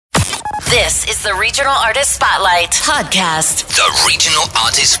This is the Regional Artist Spotlight podcast. The Regional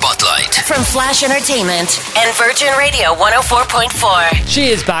Artist Spotlight. From Flash Entertainment and Virgin Radio 104.4. She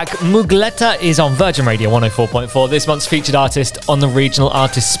is back. Mougleta is on Virgin Radio 104.4. This month's featured artist on the Regional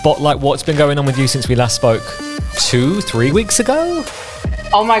Artist Spotlight. What's been going on with you since we last spoke? 2-3 weeks ago?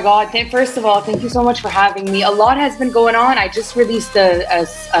 Oh my God. First of all, thank you so much for having me. A lot has been going on. I just released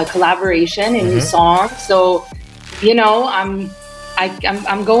a collaboration, a new song. So, you know, I'm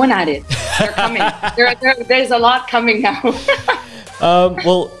going at it. They're coming. There's a lot coming now.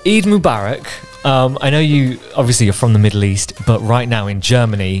 Well, Eid Mubarak. I know you're from the Middle East, but right now in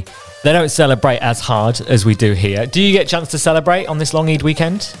Germany, they don't celebrate as hard as we do here. Do you get a chance to celebrate on this long Eid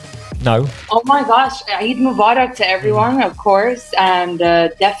weekend? No. Oh my gosh. Eid Mubarak to everyone, of course. And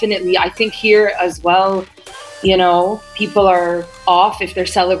definitely, I think here as well, you know, people are off if they're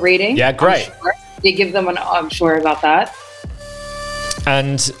celebrating. Yeah, great. Sure. They give them I'm sure about that.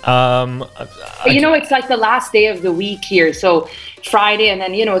 And but you know, it's like the last day of the week here, so Friday, and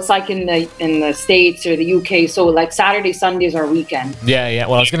then, you know, it's like in the States or the UK, so like Saturday, Sundays are weekend. Yeah.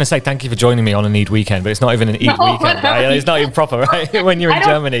 Well, I was going to say thank you for joining me on an Eid weekend, but it's not even an Eid weekend, right? It's not even proper, right? When you're in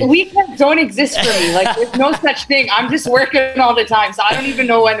Germany. Weekends don't exist for me. Like, there's no such thing. I'm just working all the time, so I don't even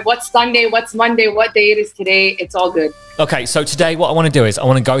know what's Sunday, what's Monday, what day it is today. It's all good. Okay, so today what I want to do is I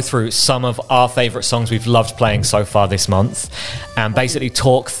want to go through some of our favourite songs we've loved playing so far this month and basically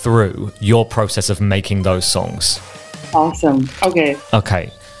talk through your process of making those songs. Awesome. Okay.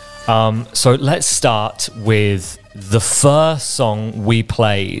 So let's start with the first song we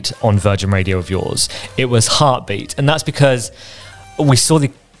played on Virgin Radio of yours. It was Heartbeat, and that's because we saw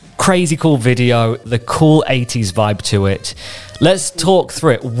the crazy cool video, the cool 80s vibe to it. Let's talk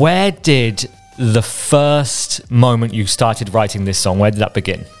through it. Where did the first moment you started writing this song, where did that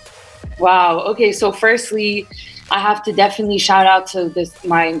begin? Wow. Okay. So firstly, I have to definitely shout out to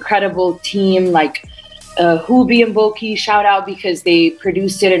my incredible team, like Hubi and Boki, shout out, because they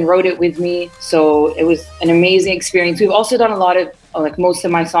produced it and wrote it with me. So it was an amazing experience. We've also done a lot of, like, most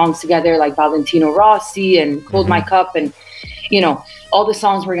of my songs together, like Valentino Rossi and Cold My Cup, and, you know, all the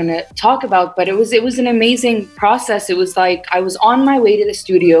songs we're going to talk about. But it was an amazing process. It was like I was on my way to the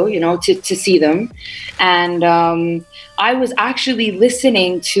studio, you know, to see them. And I was actually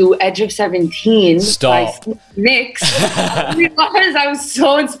listening to Edge of 17 by Mix because I was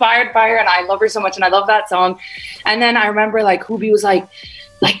so inspired by her, and I love her so much, and I love that song. And then I remember, like, Hubi was like,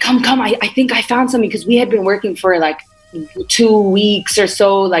 come, I think I found something, because we had been working for like 2 weeks or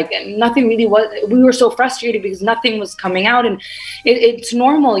so, like, nothing really was. We were so frustrated because nothing was coming out, and it's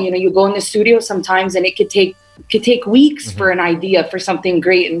normal, you know, you go in the studio sometimes and it could take weeks for an idea for something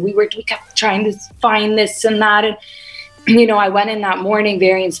great, and we kept trying to find this and that, and, you know, I went in that morning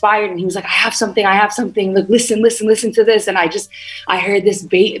very inspired, and he was like, I have something, look, listen to this. And I heard this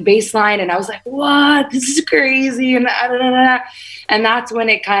bass line, and I was like, what, this is crazy, and that's when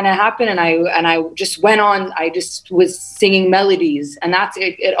it kind of happened. And I just went on, I just was singing melodies, and that's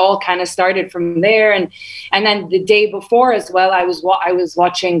it. It all kind of started from there. And then the day before as well, I was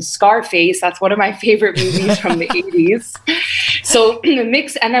watching Scarface. That's one of my favorite movies from the 80s. So the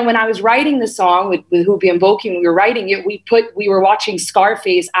mix. And then when I was writing the song with Hubi and Boki, and we were writing it, we were watching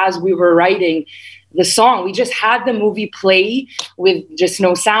Scarface as we were writing the song. We just had the movie play with just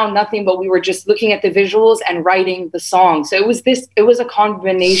no sound, nothing, but we were just looking at the visuals and writing the song. So it was a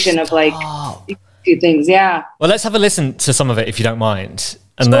combination of like two things. Yeah. Well, let's have a listen to some of it if you don't mind.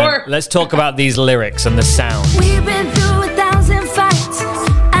 And then let's talk about these lyrics and the sound. We've been through 1,000 fights.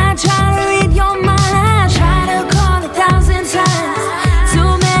 I try to read your mind. I try to call 1,000 times.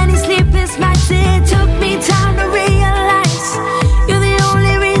 Too many sleepless nights. It took me time to realize you're the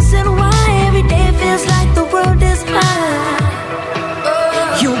only reason why every day feels like the world is mine.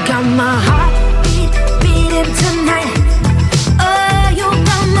 You got my heart beating tonight. Oh, you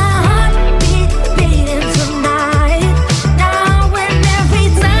got my heart beating tonight. Now and every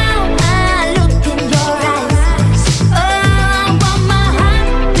time I look in your eyes, oh, I want my heart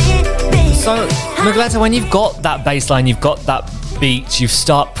beating. So, Mougleta, when you've got that bass line, you've got that beat, you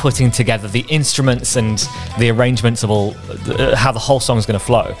start putting together the instruments and the arrangements of all, how the whole song is going to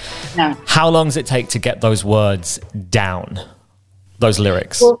flow. Yeah. How long does it take to get those words down, those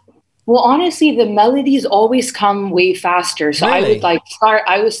lyrics? Well, honestly, the melodies always come way faster. So Really?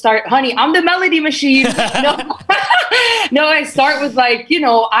 I would start, honey, I'm the melody machine. No, I start with, like, you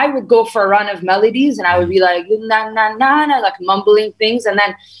know, I would go for a run of melodies, and I would be like, na, na, na, na, like mumbling things. And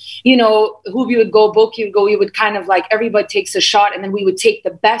then, you know, Hubi would go, Boki would go, we would kind of like, everybody takes a shot, and then we would take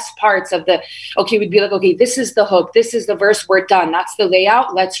the best parts of we'd be like, okay, this is the hook, this is the verse, we're done. That's the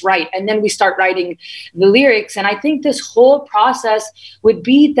layout, let's write. And then we start writing the lyrics. And I think this whole process would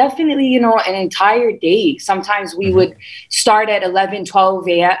be definitely definitely, you know, an entire day. Sometimes we would start at 11, 12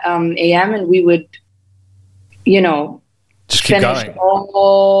 a.m. and we would, you know, just keep finish going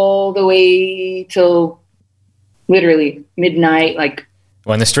all the way till literally midnight, like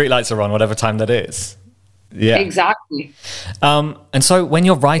when the streetlights are on, whatever time that is. Yeah, exactly. And so when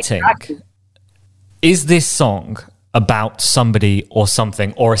you're writing, is this song about somebody or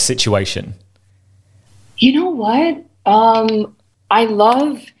something or a situation? You know what? I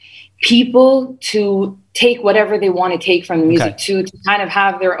love people to take whatever they want to take from the music, to kind of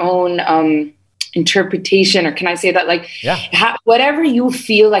have their own interpretation, or can I say that? Like, whatever you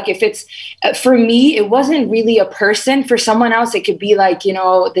feel like. If it's for me, it wasn't really a person. For someone else, it could be like, you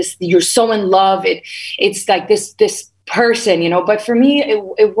know, this, you're so in love. It's like this person, you know. But for me,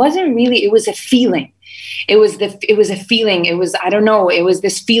 it wasn't really. It was a feeling. It was a feeling. It was, I don't know. It was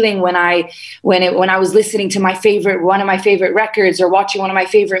this feeling when I was listening to one of my favorite records or watching one of my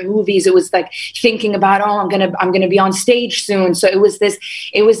favorite movies. It was like thinking about, I'm gonna be on stage soon. So it was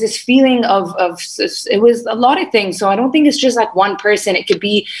this feeling of it was a lot of things. So I don't think it's just like one person. It could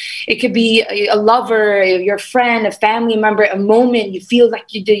be a lover, your friend, a family member, a moment you feel like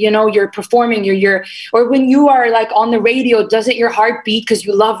you're performing, or when you are like on the radio, doesn't your heart beat because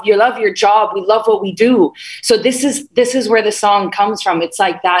you love your job? We love what we do. So this is where the song comes from. It's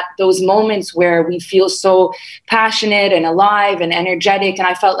like that, those moments where we feel so passionate and alive and energetic. And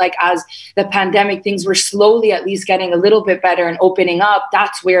I felt like as the pandemic, things were slowly at least getting a little bit better and opening up.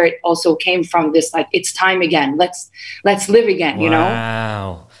 That's where it also came from. This, like, it's time again. Let's live again, you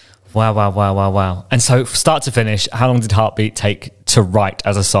know? Wow. And so start to finish, how long did Heartbeat take to write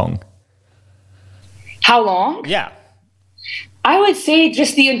as a song? How long? Yeah. I would say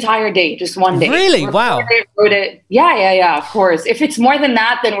just the entire day, just one day. Really? Wow. Wrote it. Yeah, of course. If it's more than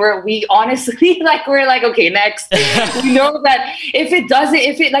that, then we honestly, like, we're like, okay, next. We know that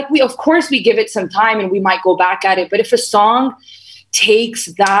of course we give it some time and we might go back at it. But if a song takes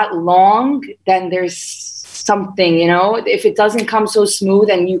that long, then there's something, you know. If it doesn't come so smooth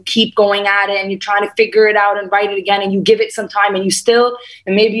and you keep going at it and you're trying to figure it out and write it again and you give it some time and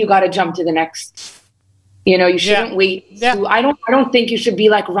maybe you got to jump to the next. You know, you shouldn't wait. Yeah. I don't think you should be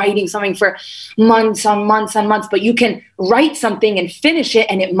like writing something for months on months on months, but you can write something and finish it,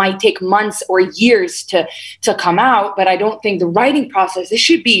 and it might take months or years to come out. But I don't think the writing process, it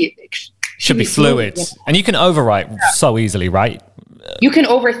should be fluid. And you can overwrite so easily, right? You can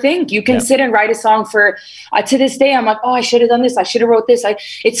overthink. You can sit and write a song for, to this day, I'm like, oh, I should have done this. I should have wrote this.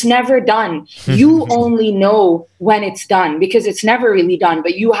 It's never done. You only know when it's done because it's never really done.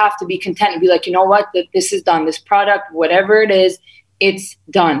 But you have to be content and be like, you know what? This is done. This product, whatever it is, it's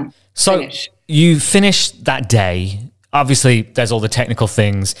done. So you finish that day. Obviously, there's all the technical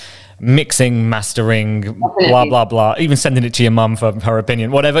things. Mixing, mastering, definitely. Blah, blah, blah. Even sending it to your mum for her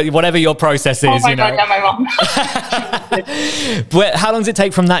opinion. Whatever your process is, oh my God, yeah, my mum. But how long does it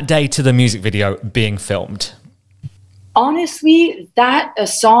take from that day to the music video being filmed? Honestly, that a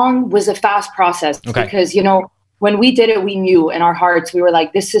song was a fast process because, you know, when we did it, we knew in our hearts, we were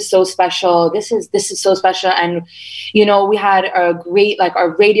like, this is so special. This is so special. And, you know, we had a great, like,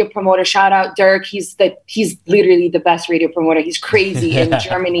 our radio promoter, shout out Dirk. He's literally the best radio promoter. He's crazy in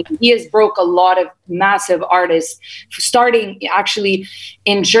Germany. He has broke a lot of massive artists, starting actually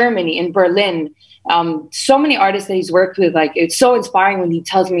in Germany, in Berlin. So many artists that he's worked with, like, it's so inspiring when he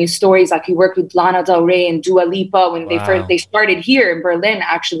tells me his stories. Like, he worked with Lana Del Rey and Dua Lipa when they started here in Berlin,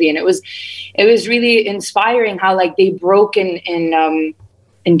 actually, and it was really inspiring how, like, they broke in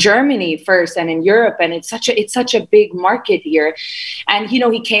Germany first and in Europe, and it's such a big market here. And, you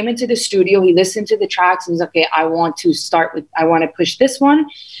know, he came into the studio, he listened to the tracks, and he's like, okay, I want to push this one,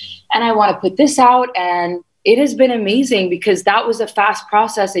 and I want to put this out, and it has been amazing because that was a fast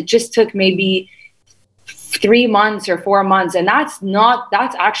process. It just took maybe 3 months or 4 months, and that's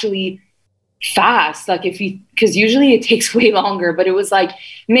actually fast. Like, because usually it takes way longer, but it was like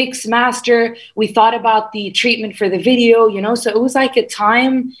mix, master. We thought about the treatment for the video, you know, so it was like it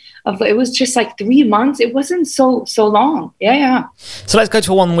was just like 3 months. It wasn't so long. Yeah. So let's go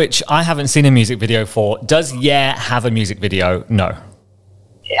to one which I haven't seen a music video for. Does Yeah have a music video? No.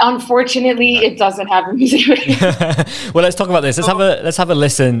 Unfortunately, it doesn't have a music video. Well, let's talk about this. Let's have a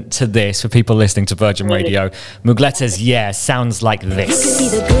listen to this for people listening to Virgin Radio. Mougleta's Yeah sounds like this. You can see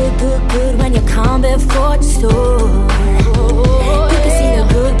the good when you come before the storm. You can see the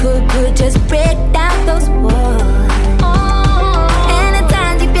good, just break down those walls. And at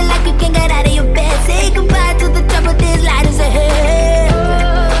times you feel like you can't get out of your bed. Say goodbye to the trouble, this light is ahead.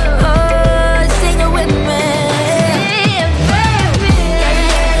 Sing it with me.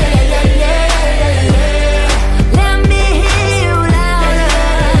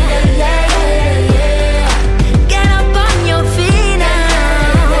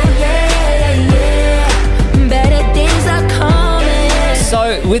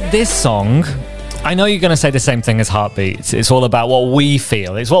 with this song, I know you're going to say the same thing as Heartbeats. It's all about what we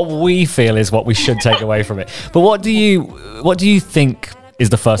feel. It's what we feel is what we should take away from it. But what do you think is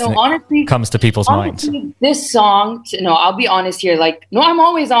the first thing that comes to people's minds? This song, I'll be honest here. Like, no, I'm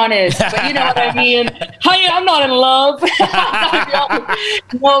always honest, but you know what I mean? Hi, I'm not in love.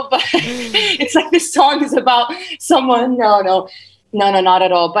 No, but it's like this song is about someone. No, not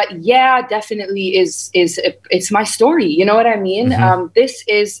at all. But yeah, definitely it's my story. You know what I mean? Mm-hmm. This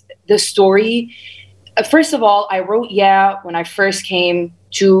is the story. First of all, I wrote Yeah when I first came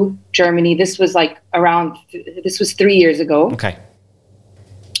to Germany. This was 3 years ago. Okay.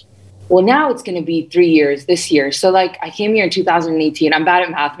 Well, now it's going to be 3 years this year. So like I came here in 2018. I'm bad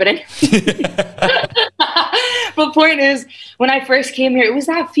at math, but anyway. But point is, when I first came here, it was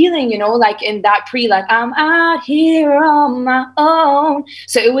that feeling, like in that I'm out here on my own.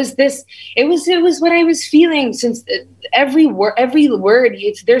 So it was what I was feeling since every word,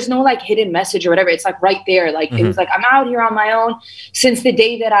 there's no like hidden message or whatever. It's like right there. Like It was like, I'm out here on my own since the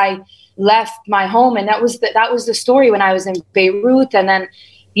day that I left my home. And that was the story when I was in Beirut. And then,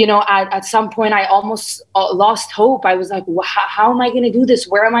 at some point I almost lost hope. I was like, how am I going to do this?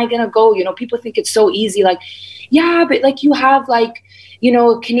 Where am I going to go? People think it's so easy. Like, yeah, but like you have like,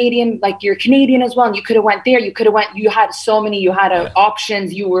 Canadian, like you're Canadian as well. And you could have went there. You had so many,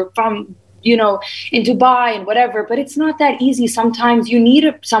 options. You were from, in Dubai and whatever, but it's not that easy. Sometimes you need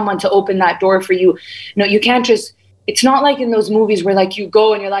someone to open that door for you. You can't just, it's not like in those movies where like you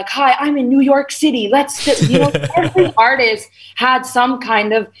go and you're like, hi, I'm in New York City. Every artist had some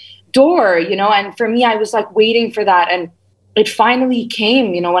kind of door, and for me, I was like waiting for that. And it finally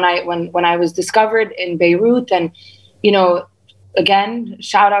came, when I was discovered in Beirut. And, again,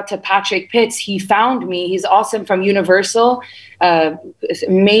 shout out to Patrick Pitts. He found me. He's awesome, from Universal.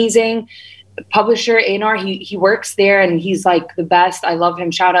 Amazing publisher, A&R. He works there and he's like the best. I love him.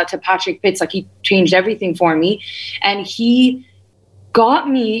 Shout out to Patrick Pitts. Like, he changed everything for me, and he brought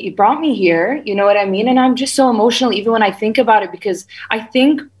me here, you know what I mean? And I'm just so emotional even when I think about it, because I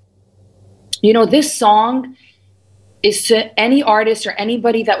think, this song is to any artist or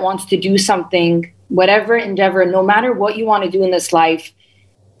anybody that wants to do something, whatever endeavor, no matter what you want to do in this life.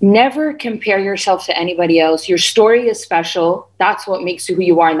 Never compare yourself to anybody else. Your story is special. That's what makes you who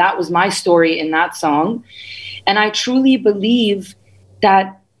you are. And that was my story in that song. And I truly believe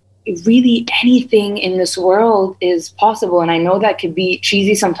that really anything in this world is possible. And I know that could be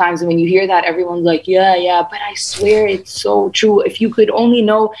cheesy sometimes. And when you hear that, everyone's like, yeah, but I swear it's so true. If you could only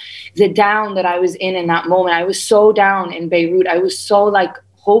know the down that I was in that moment. I was so down in Beirut. I was so like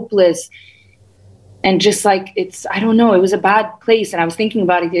hopeless. And just like, I don't know, it was a bad place. And I was thinking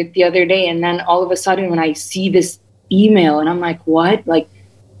about it the other day. And then all of a sudden when I see this email and I'm like, what? Like,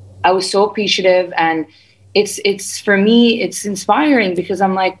 I was so appreciative. And it's for me, it's inspiring, because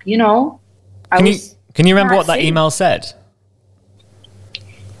I'm like, can you remember what that email said?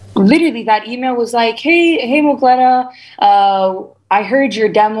 Literally, that email was like, hey, Mougleta, I heard your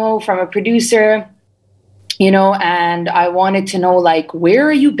demo from a producer, and I wanted to know, like, where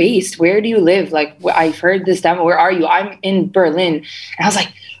are you based? Where do you live? Like, I've heard this demo. Where are you? I'm in Berlin. And I was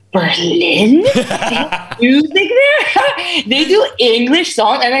like, Berlin? They have music there? They do English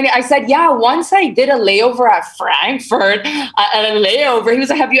songs? And then I said, yeah, once I did a layover at Frankfurt, He was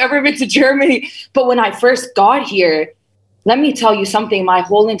like, have you ever been to Germany? But when I first got here, let me tell you something, my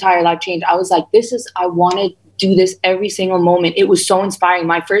whole entire life changed. I was like, I want to do this every single moment. It was so inspiring.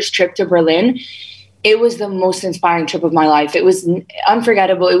 My first trip to Berlin, it was the most inspiring trip of my life. It was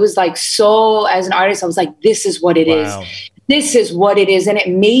unforgettable. It was like, so as an artist, I was like, this is what it is. This is what it is. And it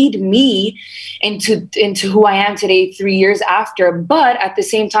made me into who I am today 3 years after. But at the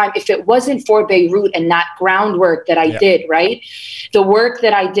same time, if it wasn't for Beirut and that groundwork that I did, right? The work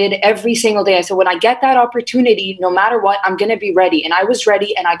that I did every single day. I said, when I get that opportunity, no matter what, I'm going to be ready. And I was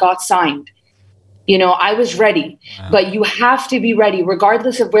ready and I got signed. I was ready, but you have to be ready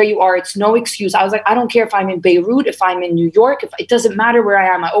regardless of where you are. It's no excuse. I was like, I don't care if I'm in Beirut, if I'm in New York, it doesn't matter where I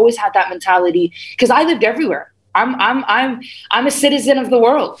am. I always had that mentality because I lived everywhere. I'm a citizen of the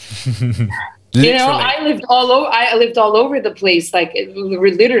world. I lived all over the place, like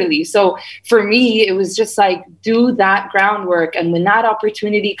literally. So for me, it was just like, do that groundwork. And when that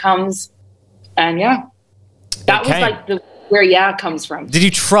opportunity comes, and that was like where comes from. Did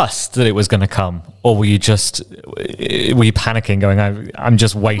you trust that it was going to come, or were you panicking, going, I'm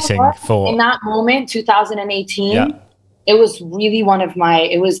just waiting for? In that moment, 2018, it was really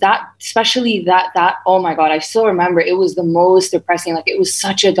especially that, oh my God, I still remember, it was the most depressing. Like, it was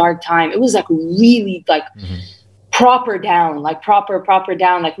such a dark time. It was like really like proper down, like proper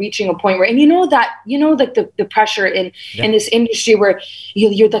down, like reaching a point where, and like the pressure in this industry where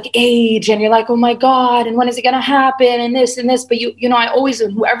you're like age and you're like, oh my God, and when is it going to happen? And this, but I always,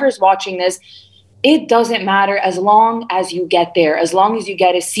 whoever's watching this, it doesn't matter as long as you get there, as long as you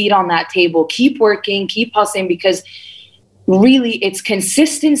get a seat on that table, keep working, keep hustling, because really it's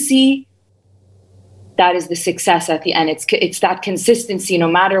consistency that is the success at the end. It's that consistency no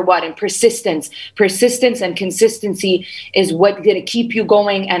matter what, and persistence and consistency is what's going to keep you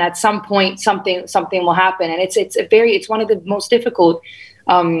going. And at some point, something will happen. And it's one of the most difficult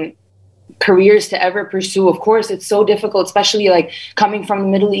careers to ever pursue. Of course, it's so difficult, especially like coming from the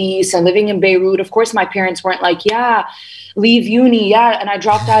Middle East and living in Beirut. Of course, my parents weren't like, yeah, leave uni. Yeah. And I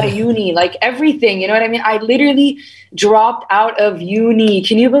dropped out of uni, like everything, you know what I mean? I literally dropped out of uni.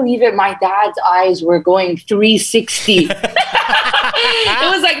 Can you believe it? My dad's eyes were going 360. It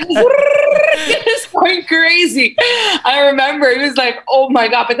was like, it was going crazy. I remember it was like, oh my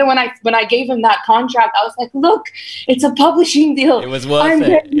God. But then when I gave him that contract, I was like, look, it's a publishing deal. It was worth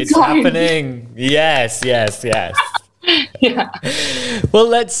it. It's happening. Yes. Yeah. Well,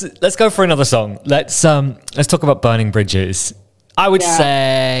 let's go for another song. Let's talk about Burning Bridges. I would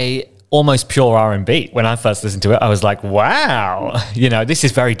say almost pure R&B. When I first listened to it, I was like, wow, this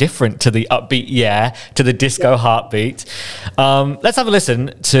is very different to the upbeat, to the disco heartbeat. Let's have a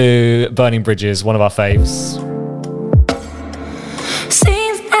listen to Burning Bridges, one of our faves.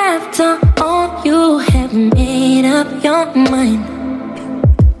 Seems after all you have made up your mind.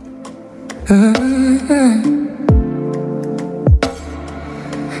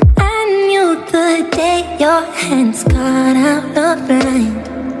 I knew the day your hands got out of line.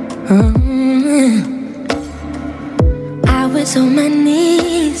 I was on my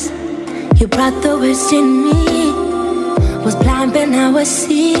knees. You brought the worst in me. Was blind but now I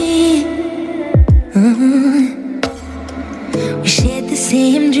see. We shared the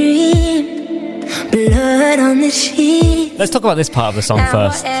same dream. Blood on the sheet. Let's talk about this part of the song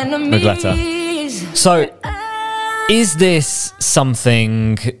first, Mougleta. So, is this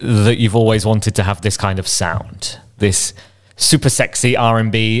something that you've always wanted to have, this kind of sound? This super sexy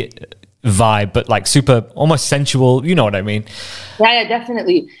R&B vibe, but like super almost sensual, you know what I mean? Yeah,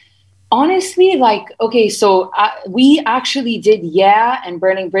 definitely. Honestly, like, okay, so we actually did and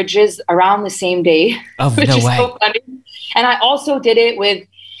Burning Bridges around the same day. Oh, which no is way. So funny. And I also did it with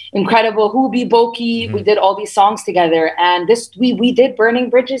incredible Hubi Boki. We did all these songs together, and we did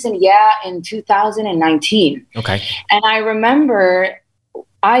Burning Bridges in 2019. Okay. And I remember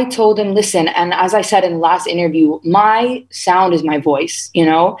I told him, listen, and as I said in the last interview, my sound is my voice,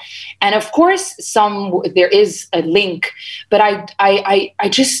 and of course there is a link, but I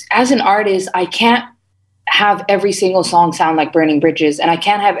just, as an artist, I can't have every single song sound like Burning Bridges, and I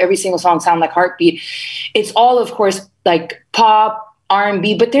can't have every single song sound like Heartbeat. It's all, of course, like pop,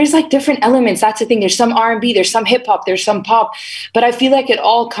 R&B, but there's like different elements. That's the thing. There's some R&B, there's some hip hop, there's some pop, but I feel like it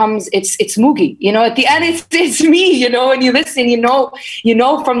all comes, it's Moogie, at the end, it's me, and you listen,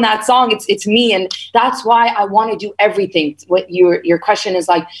 from that song, it's me. And that's why I want to do everything. What your question is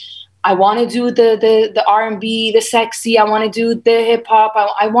like, I want to do the R&B, the sexy, I want to do the hip hop.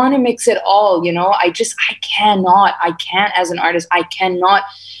 I want to mix it all, I can't as an artist, I cannot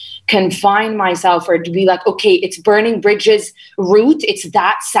confine myself or to be like, okay, it's Burning Bridges root, it's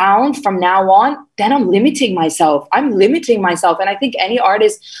that sound from now on, then I'm limiting myself. And I think any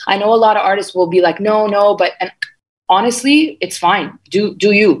artist, I know a lot of artists will be like, no, but and honestly, it's fine. Do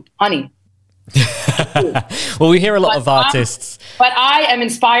you, honey. Well, we hear a lot of artists. But I am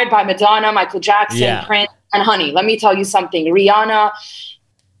inspired by Madonna, Michael Jackson, Prince, and honey, let me tell you something. Rihanna,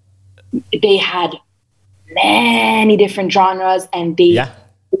 they had many different genres, and they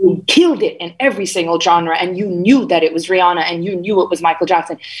killed it in every single genre, and you knew that it was Rihanna and you knew it was Michael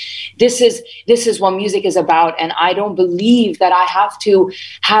Jackson. This is what music is about, and I don't believe that I have to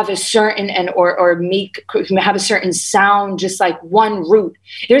have a certain have a certain sound, just like one root.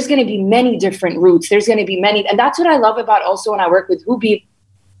 There's going to be many different roots. There's going to be many, and that's what I love about also when I work with Hubi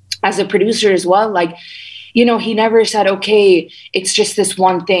as a producer as well. Like, he never said, okay, it's just this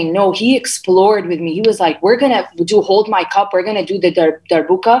one thing. No, he explored with me. He was like, we're going to do Hold My Cup. We're going to do the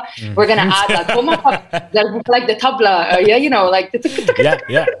darbuka. We're going to add like, like the tabla. Like the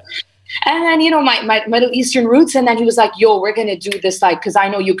yeah. And then, my Middle Eastern roots. And then he was like, yo, we're going to do this, like, because I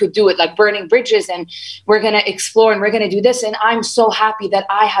know you could do it, like Burning Bridges, and we're going to explore and we're going to do this. And I'm so happy that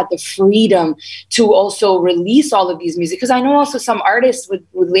I had the freedom to also release all of these music. Because I know also some artists with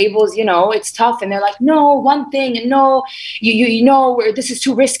labels, it's tough. And they're like, no, one thing. And no, you know, where this is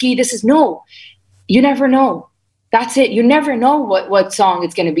too risky. No, you never know. That's it. You never know what song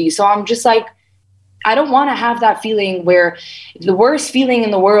it's going to be. So I'm just like, I don't want to have that feeling where the worst feeling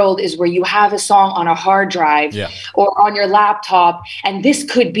in the world is where you have a song on a hard drive or on your laptop, and this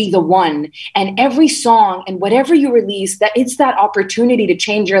could be the one. And every song and whatever you release, that it's that opportunity to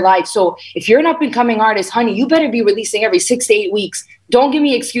change your life. So if you're an up and coming artist, honey, you better be releasing every 6 to 8 weeks. Don't give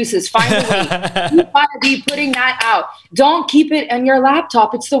me excuses. Find a way. You gotta be putting that out. Don't keep it on your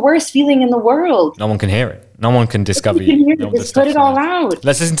laptop. It's the worst feeling in the world. No one can hear it. No one can discover you. No just put it all out.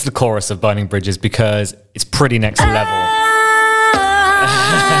 Let's listen to the chorus of Burning Bridges because it's pretty next level.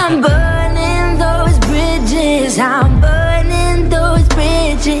 I'm burning those bridges. I'm burning those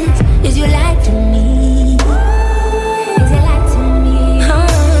bridges. Is you like to me? Is you like to me?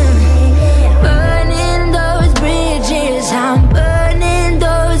 Burning those bridges. I'm burning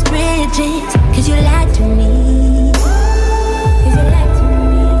those bridges. Cause you like to me. Is you like to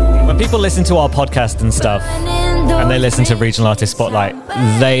me? When people listen to our podcast and stuff, and they listen to Regional Artist Spotlight,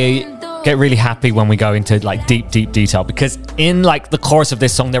 they get really happy when we go into like deep detail, because in like the chorus of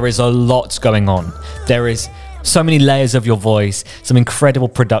this song there is a lot going on. There is so many layers of your voice, some incredible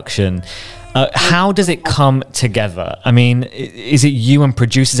production. How does it come together? I mean, is it you and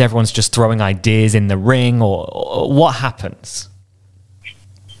producers, everyone's just throwing ideas in the ring, or what happens?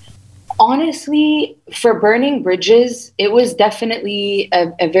 Honestly, for Burning Bridges, it was definitely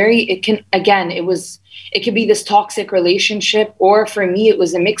a very, it could be this toxic relationship, or for me, it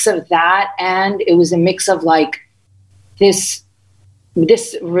was a mix of that, and it was a mix of like this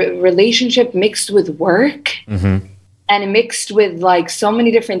relationship mixed with work, and it mixed with like so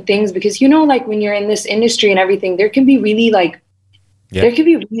many different things, because, you know, like when you're in this industry and everything, there can be really there can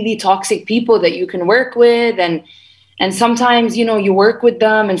be really toxic people that you can work with, and sometimes, you know, you work with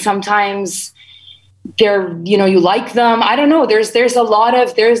them, and sometimes they're, you know, you like them. I don't know. There's a lot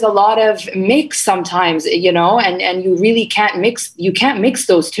of mix sometimes, you know, and you really can't mix. You can't mix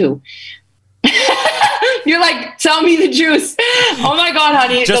those two. You're like, tell me the juice. Oh my God,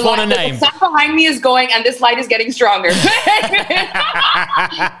 honey. Just want a name. The sun behind me is going, and this light is getting stronger. Point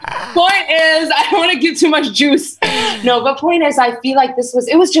is, I don't want to give too much juice. No, but point is, I feel like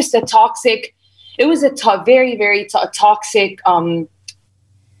it was just a toxic. It was a very, very toxic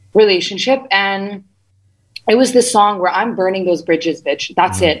relationship. And it was this song where I'm burning those bridges, bitch.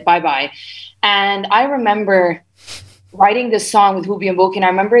 That's it. Bye-bye. And I remember writing this song with Hubi and Boki. And I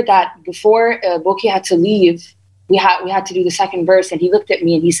remember that before Boki had to leave, we had to do the second verse. And he looked at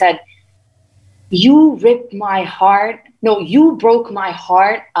me and he said, "You ripped my heart. No, you broke my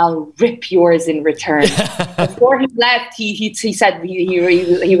heart. I'll rip yours in return." Before he left, he said,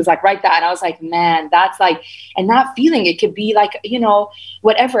 he was like, write that. And I was like, man, that's like, and that feeling, it could be like, you know,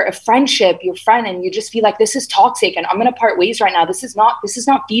 whatever, a friendship, your friend, and you just feel like this is toxic and I'm going to part ways right now. This is not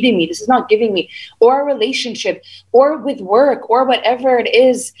feeding me. This is not giving me, or a relationship, or with work, or whatever it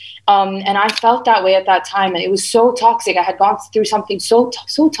is. And I felt that way at that time. And it was so toxic. I had gone through something so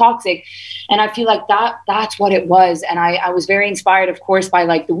toxic. And I feel like that's what it was. And I was very inspired, of course, by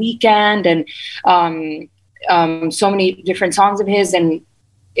like The Weeknd and so many different songs of his. And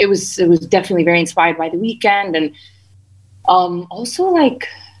it was definitely very inspired by The Weeknd. And also like,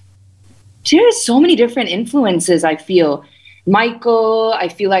 there's so many different influences, I feel. Michael, I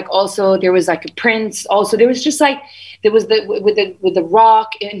feel like also there was like a Prince. Also, there was just like, there was with the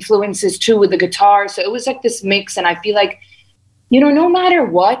rock influences too, with the guitar. So it was like this mix. And I feel like, you know, no matter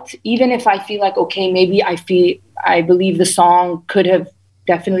what, even if I feel like, okay, maybe I believe the song could have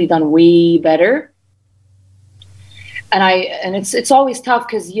definitely done way better. And it's always tough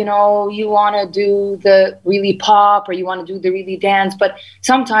because, you know, you want to do the really pop or you want to do the really dance, but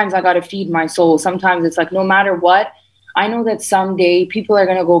sometimes I got to feed my soul. Sometimes it's like, no matter what, I know that someday people are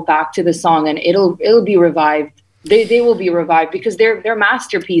going to go back to the song and it'll be revived. They will be revived because they're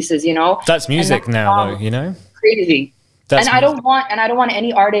masterpieces, you know. That's music now, though, you know. Crazy. And I don't want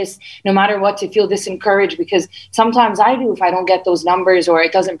any artist, no matter what, to feel disencouraged, because sometimes I do if I don't get those numbers or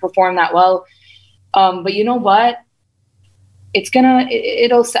it doesn't perform that well. But you know what?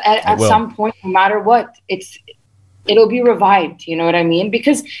 It'll at some point, no matter what, it'll be revived. You know what I mean?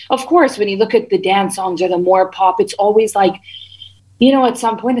 Because of course, when you look at the dance songs or the more pop, it's always like, you know, at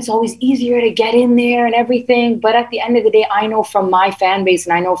some point it's always easier to get in there and everything. But at the end of the day, I know from my fan base,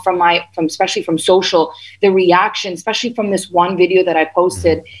 and I know from especially from social, the reaction, especially from this one video that I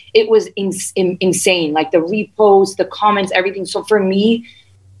posted, it was insane. Like the reposts, the comments, everything. So for me,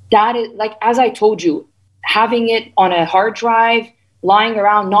 that is like, as I told you, having it on a hard drive, lying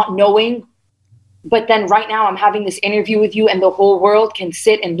around, not knowing. But then right now I'm having this interview with you and the whole world can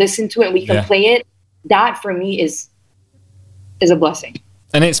sit and listen to it and we can play it. That for me is a blessing.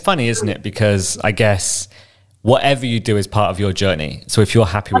 And it's funny, isn't it? Because I guess whatever you do is part of your journey. So if you're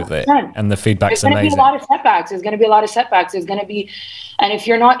happy with it 100%. and the feedback's There's going to amazing. be a lot of setbacks. There's going to be a lot of setbacks. There's going to be, and if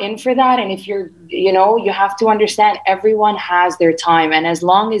you're not in for that, and if you're, you have to understand everyone has their time. And as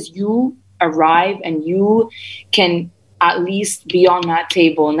long as you arrive and you can at least be on that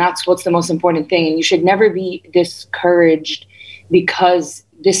table, and that's what's the most important thing. And you should never be discouraged because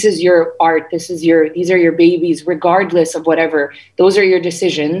this is your art. These are your babies, regardless of whatever. Those are your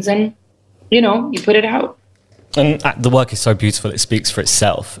decisions, and you put it out. And the work is so beautiful. It speaks for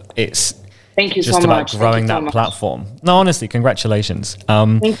itself. It's Thank you just so about much. growing that platform. No, honestly, congratulations.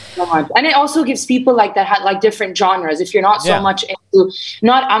 Thank you so much. And it also gives people like that had like different genres. If you're not so much into,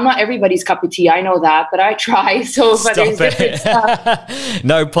 I'm not everybody's cup of tea. I know that, but I try. So, but there's different stuff.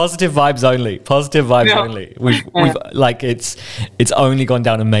 No, positive vibes only. Positive vibes only. We've like it's only gone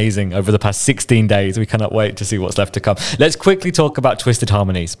down amazing over the past 16 days. We cannot wait to see what's left to come. Let's quickly talk about Twisted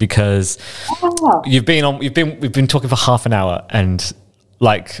Harmonies because we've been talking for half an hour and.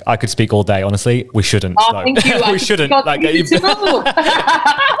 Like, I could speak all day, honestly. We shouldn't. Thank you. We shouldn't. Like,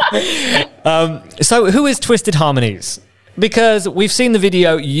 so who is Twisted Harmonies? Because we've seen the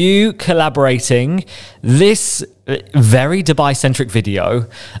video, you collaborating, this very Dubai-centric video.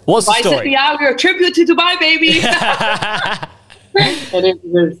 What's the story? Yeah, we're a tribute to Dubai, baby. It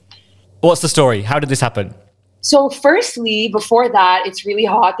is. What's the story? How did this happen? So firstly, before that, it's really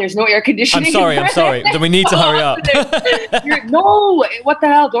hot. There's no air conditioning. I'm sorry. Then we need to hurry up. No, what the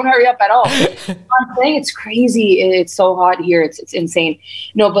hell? Don't hurry up at all. I'm saying it's crazy. It's so hot here. It's insane.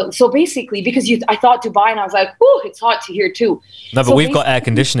 No, but so basically, because I thought Dubai and I was like, whoo, it's hot here too. No, but we've got air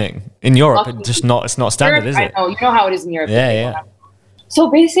conditioning. In Europe, it's not standard, is it? I know. You know how it is in Europe. Yeah.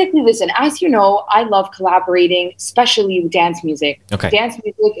 So basically, listen, as you know, I love collaborating, especially with dance music. Okay. Dance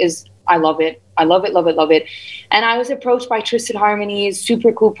music I love it. I love it, love it, love it. And I was approached by Twisted Harmonies,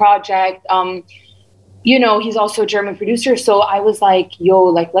 super cool project. He's also a German producer. So I was like, yo,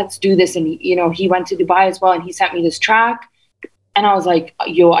 like, let's do this. And, he went to Dubai as well and he sent me this track. And I was like,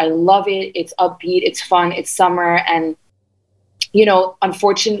 yo, I love it. It's upbeat. It's fun. It's summer. And,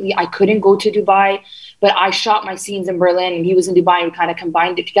 unfortunately, I couldn't go to Dubai. But I shot my scenes in Berlin and he was in Dubai and we kind of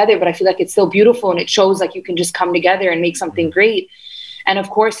combined it together. But I feel like it's still beautiful and it shows like you can just come together and make something great. And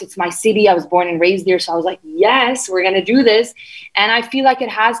of course, it's my city. I was born and raised there. So I was like, yes, we're going to do this. And I feel like it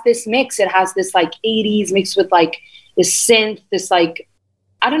has this mix. It has this like 80s mixed with like this synth, this like,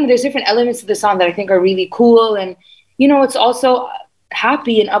 I don't know, there's different elements of the song that I think are really cool. And, it's also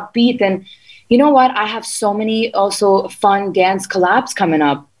happy and upbeat. And you know what? I have so many also fun dance collabs coming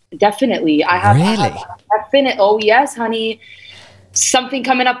up. Definitely. Definitely. Oh, yes, honey. Something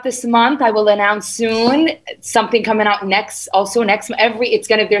coming up this month. I will announce soon. Something coming out next. There's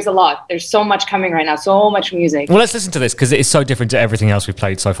a lot. There's so much coming right now. So much music. Well, let's listen to this because it is so different to everything else we've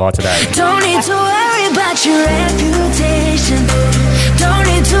played so far today. Don't need to worry about your reputation. Don't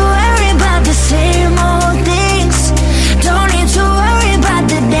need to worry about the same old things. Don't need to worry about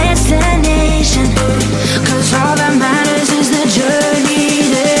the destination. Cause all that matters is the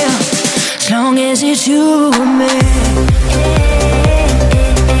journey there. As long as it's you and me.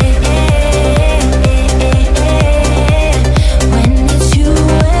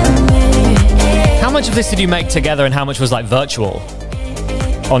 How much of this did you make together and how much was like virtual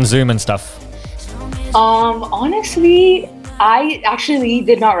on Zoom and stuff? Honestly, I actually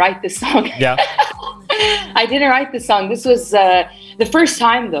did not write this song. Yeah. I didn't write this song. This was the first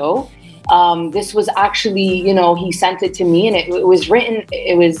time though. This was actually, he sent it to me and it was written.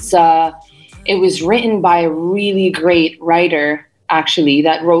 It was written by a really great writer actually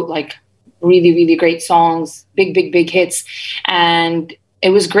that wrote like really, really great songs, big hits. And it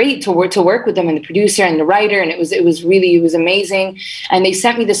was great to work with them and the producer and the writer. And it was amazing. And they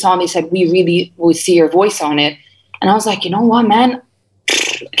sent me the song. They said, we really will see your voice on it. And I was like, you know what, man?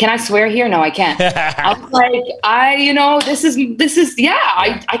 Can I swear here? No, I can't. I was like, I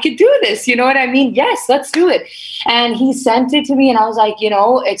could do this. You know what I mean? Yes, let's do it. And he sent it to me and I was like,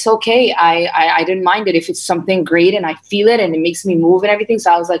 it's okay. I didn't mind it if it's something great and I feel it and it makes me move and everything.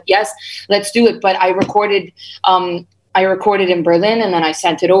 So I was like, yes, let's do it. But I recorded in Berlin and then I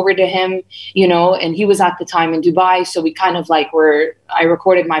sent it over to him, and he was at the time in Dubai. So we kind of like I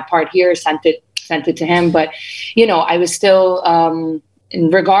recorded my part here, sent it to him. But, I was still,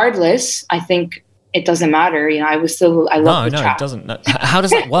 regardless, I think it doesn't matter. I love the track. No, it doesn't. No. How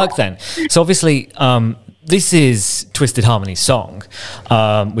does that work then? So obviously, this is Twisted Harmony's song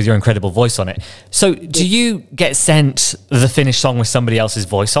with your incredible voice on it. So do you get sent the finished song with somebody else's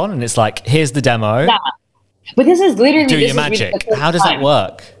voice on and it's like, here's the demo? Yeah. But this is literally... Do your magic. How does that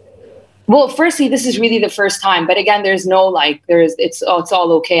work? Well, firstly, this is really the first time, but again, there's no like, it's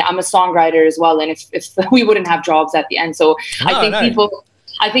all okay. I'm a songwriter as well, and if we wouldn't have jobs at the end, so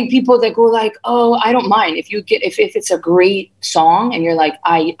I think people that go like, oh, I don't mind if it's a great song and you're like,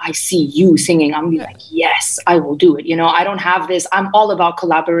 I see you singing, I'm gonna be like, yes, I will do it. I don't have this. I'm all about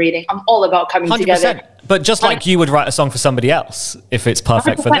collaborating. I'm all about coming 100%. Together. But just like you would write a song for somebody else if it's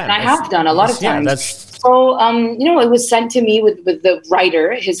perfect for them. I have done a lot of times. So, it was sent to me with the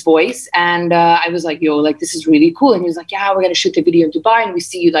writer, his voice. And I was like, yo, like, this is really cool. And he was like, yeah, we're going to shoot the video in Dubai and we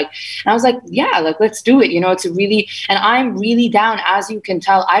see you like, and I was like, yeah, like, let's do it. It's a really, and I'm really down, as you can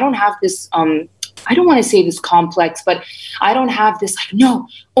tell. I don't have this, I don't want to say this complex, but I don't have this like, no,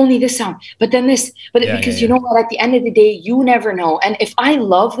 only this sound, but then this, because you know what, at the end of the day, you never know. And if I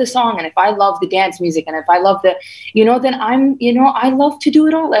love the song and if I love the dance music and if I love then I love to do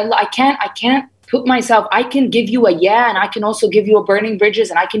it all. And I can't put myself, I can give you a yeah, and I can also give you a burning bridges,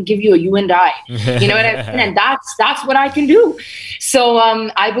 and I can give you a you and I, you know what I mean? And that's what I can do. So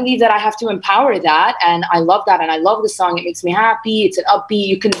I believe that I have to empower that, and I love that, and I love the song. It makes me happy. It's an upbeat.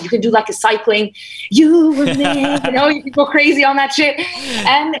 You can do like a cycling, you and me, you can go crazy on that shit.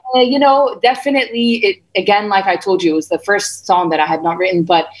 And definitely, it again, like I told you, it was the first song that I had not written,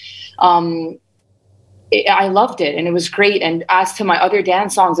 but I loved it and it was great. And as to my other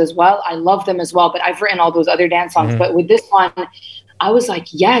dance songs as well, I love them as well. But I've written all those other dance songs. But with this one, I was like,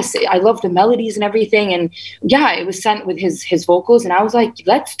 yes, I love the melodies and everything. And yeah, it was sent with his vocals. And I was like,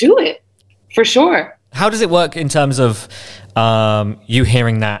 let's do it for sure. How does it work in terms of you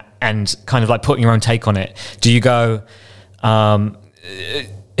hearing that and kind of like putting your own take on it? Do you go,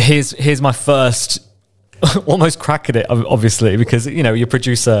 here's my first... almost crack at it, obviously, because your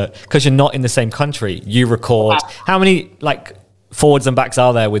producer, because you're not in the same country, you record. How many like forwards and backs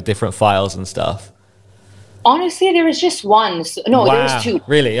are there with different files and stuff? Honestly, there was just one. No, there was two.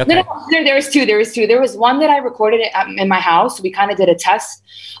 Really? Okay. No, there was two. There was one that I recorded in my house. We kind of did a test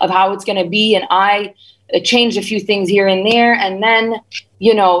of how it's going to be, and I changed a few things here and there, and then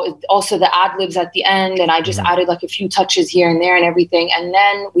also the ad-libs at the end, and I just added like a few touches here and there and everything. And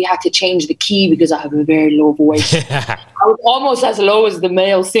then we had to change the key because I have a very low voice. I was almost as low as the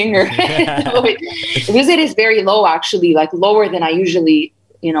male singer. Because it is very low, actually, like lower than I usually,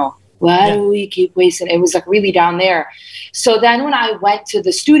 why do we keep wasting? It was like really down there. So then when I went to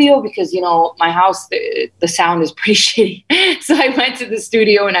the studio, because, my house, the sound is pretty shitty. So I went to the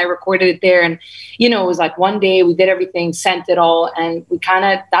studio and I recorded it there. And, it was like one day we did everything, sent it all. And we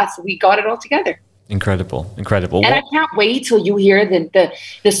got it all together. Incredible. And I can't wait till you hear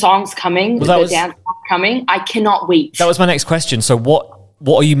the songs coming, dance songs coming. I cannot wait. That was my next question. So what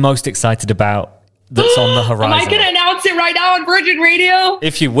are you most excited about that's on the horizon? Am I going to announce it right now on Virgin Radio?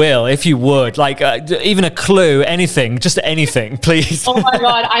 If you would, like even a clue, anything, just anything, please. Oh my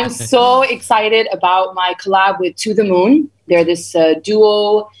God, I'm so excited about my collab with To The Moon. They're this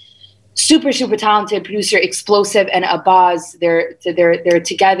duo, super, super talented producer, Explosive and Abbas. They're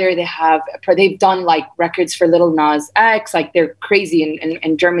together. They've done like records for Lil Nas X. Like they're crazy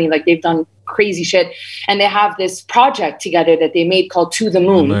in Germany. Like they've done crazy shit. And they have this project together that they made called To The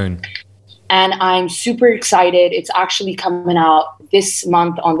Moon. And I'm super excited. It's actually coming out this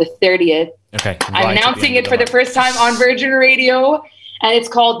month on the 30th. Okay. I'm announcing it for the first time on Virgin Radio. And it's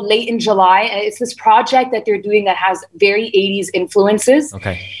called Late in July. And it's this project that they're doing that has very 80s influences.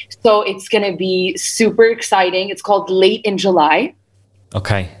 Okay. So it's going to be super exciting. It's called Late in July.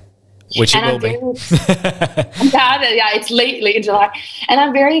 Okay. Which it will be. Yeah, it's late in July. And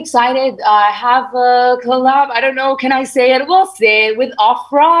I'm very excited. I have a collab. I don't know, can I say it? We'll say it with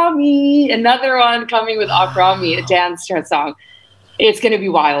Aframi. Another one coming with Aframi, a dance song. It's going to be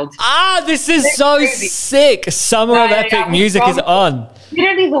wild. This is so crazy. Sick. Summer of Epic Music is on.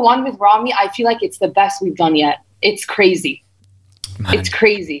 Literally the one with Rami, I feel like it's the best we've done yet. It's crazy. Man. It's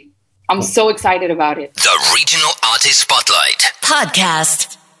crazy. I'm so excited about it. The Regional Artist Spotlight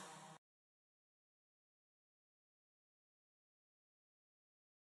Podcast.